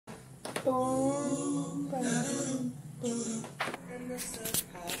In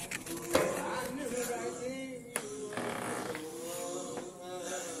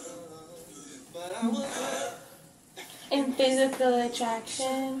physical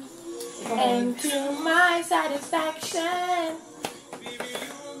attraction and to my satisfaction.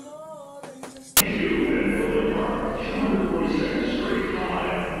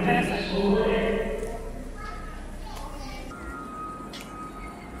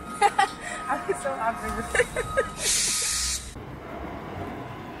 I feel so awkward.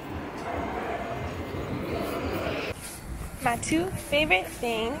 My two favorite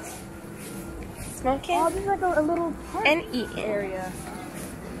things: smoking Oh, there's like a little park and eating. area.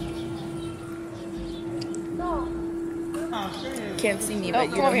 Can't see me, but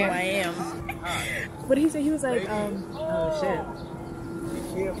you know who I am. What did he say? He was like, oh shit. Be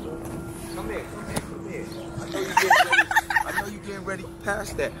careful. Come here. I know you getting ready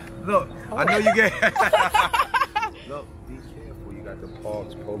past that. Look, I know you get. Look, be careful. You got the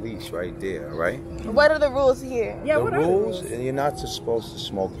park's police right there, right? What are the rules here? Yeah, the what rules, are the rules? and you're not supposed to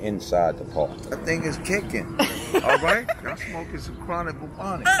smoke inside the park. That thing is kicking. All right? Y'all smoking some chronic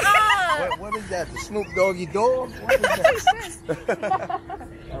bubonic. What is that? The Snoop Doggy Dog? What is that?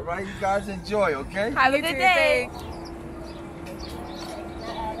 All right, you guys enjoy, okay? Have a good day.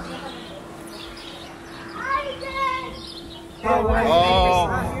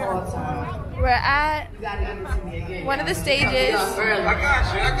 We're at one of the stages. I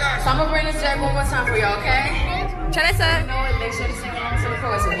got you. So I'm gonna bring this back one more time for y'all, okay? Try this up. Make sure to sing along to the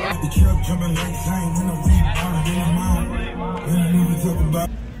chorus with me.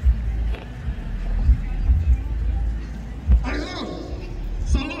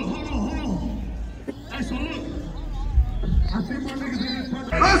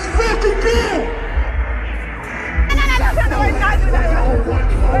 Let's fucking go!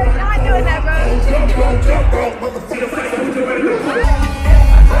 We're not doing that,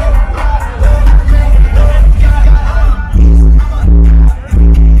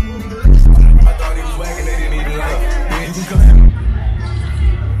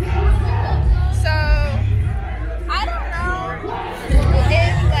 So, I don't know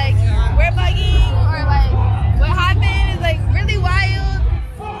if like we're bugging or like what happened is like really wild.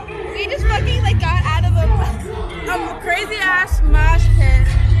 We just fucking like got out of a crazy ass mosh pit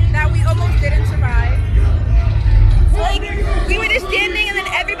that we almost didn't survive. Like we were just standing and then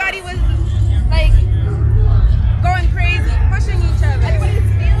everybody was like going crazy, pushing each other. Everybody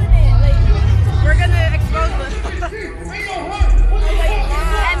was feeling it. Like we're gonna expose them.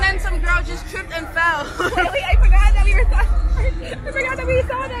 And then some girl just tripped and fell. Wait, I forgot that we were I forgot that we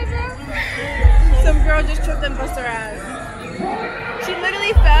saw that, bro. Some girl just tripped and bust her ass. She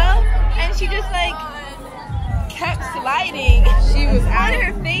literally fell and she just like kept sliding. She was on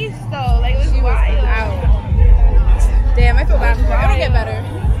her face though, like it was wild. Damn, I feel bad for her. It'll get better.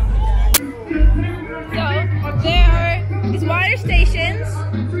 So there are these water stations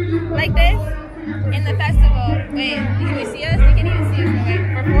like this in the festival. Wait, can we see us? We can't even see us. No, wait,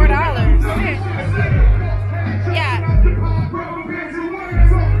 for $4. Come here. Yeah.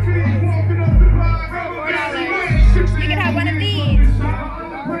 $4. You can have one of these.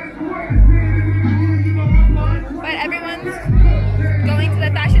 But everyone's going to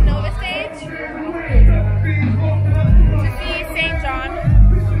the Fashion Nova stage to see St. John.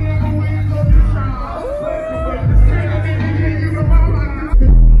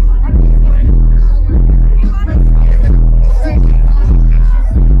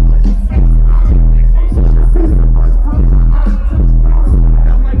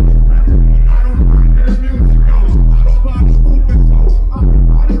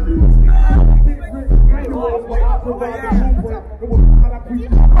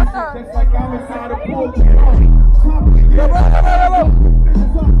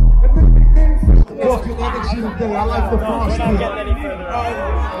 I like the fast food.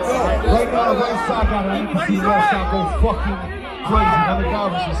 Right now, the right side got it. You can see the left side go fucking crazy. Now the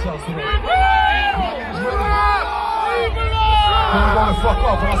garbage yourself today. Can we gonna fuck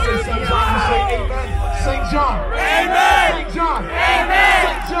up? When I say St. John, you say amen. St. John. Amen. St. John. Amen.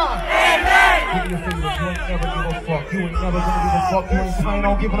 St. John. Amen. Give me a finger. You ain't never give a fuck. You ain't never gonna give a fuck. You ain't planning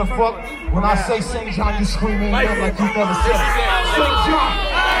on giving a fuck. When I say St. John, you scream amen like you never said it. St. John.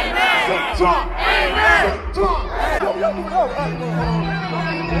 Amen. St. John. Amen. St. John.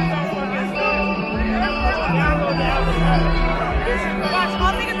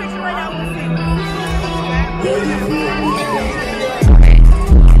 I'll take a picture right now.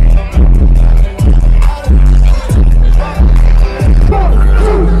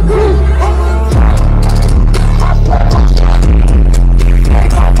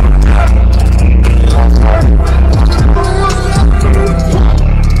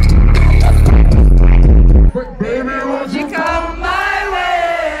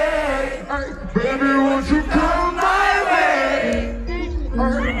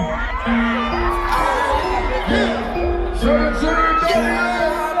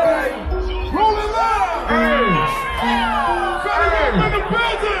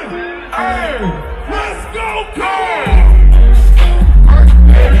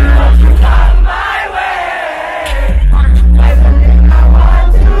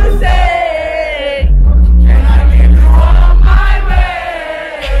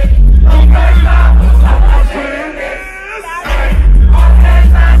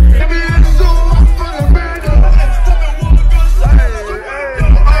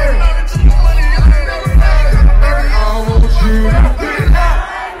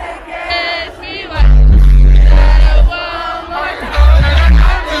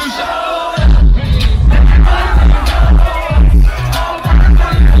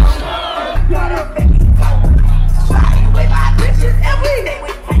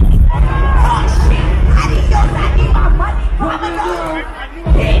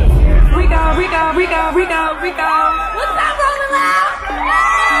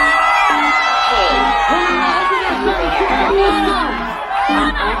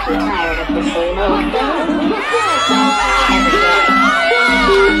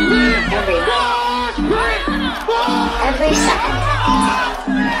 Every second.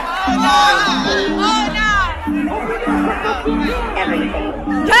 Everything.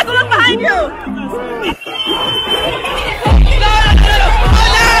 Just look behind you!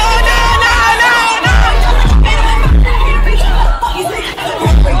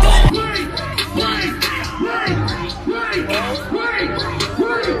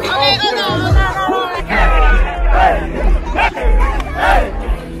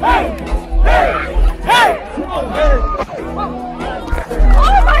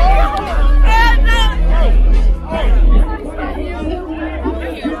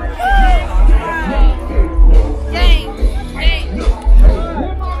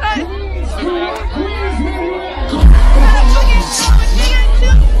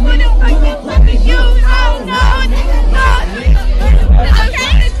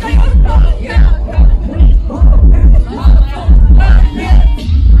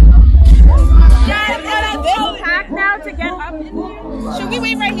 Should we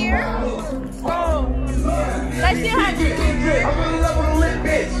wait right here? Oh. Let's see how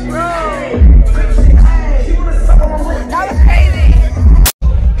that was crazy.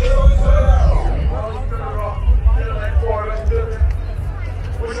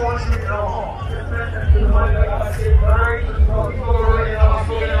 Which one should we go home?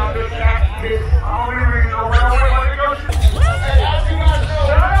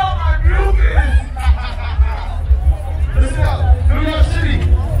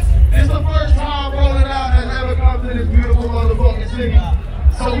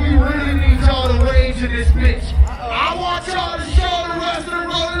 So we really need y'all to rage in this bitch. I want y'all to show the rest of the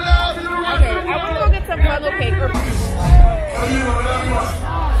rolling out to the rest of the I want to go get some funnel cake. I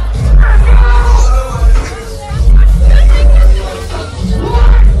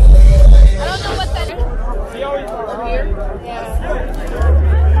don't know what that is. Over here?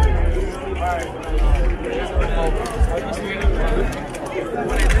 Yeah.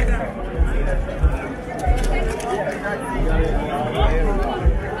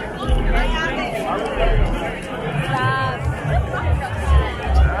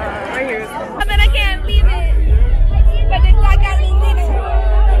 Right here. But I can't leave it. But it's like I leave it.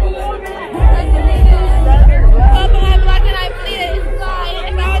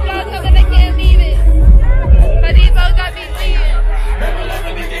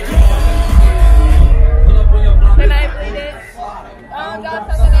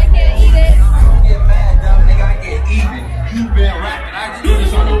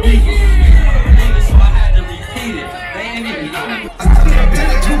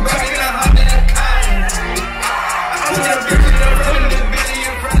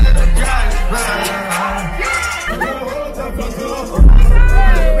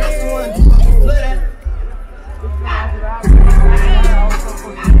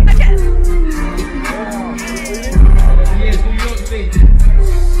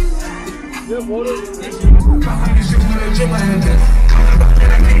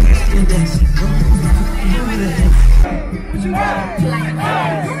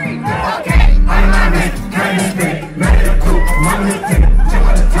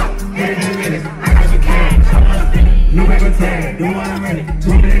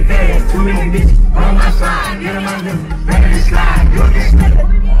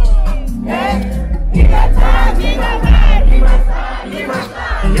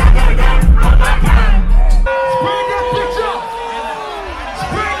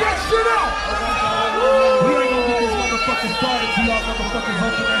 party till y'all motherfuckers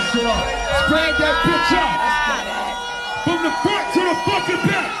open that shit up. Spread that bitch out. From the front to the fucking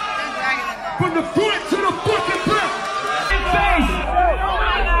back. From the front to the fucking back. Face.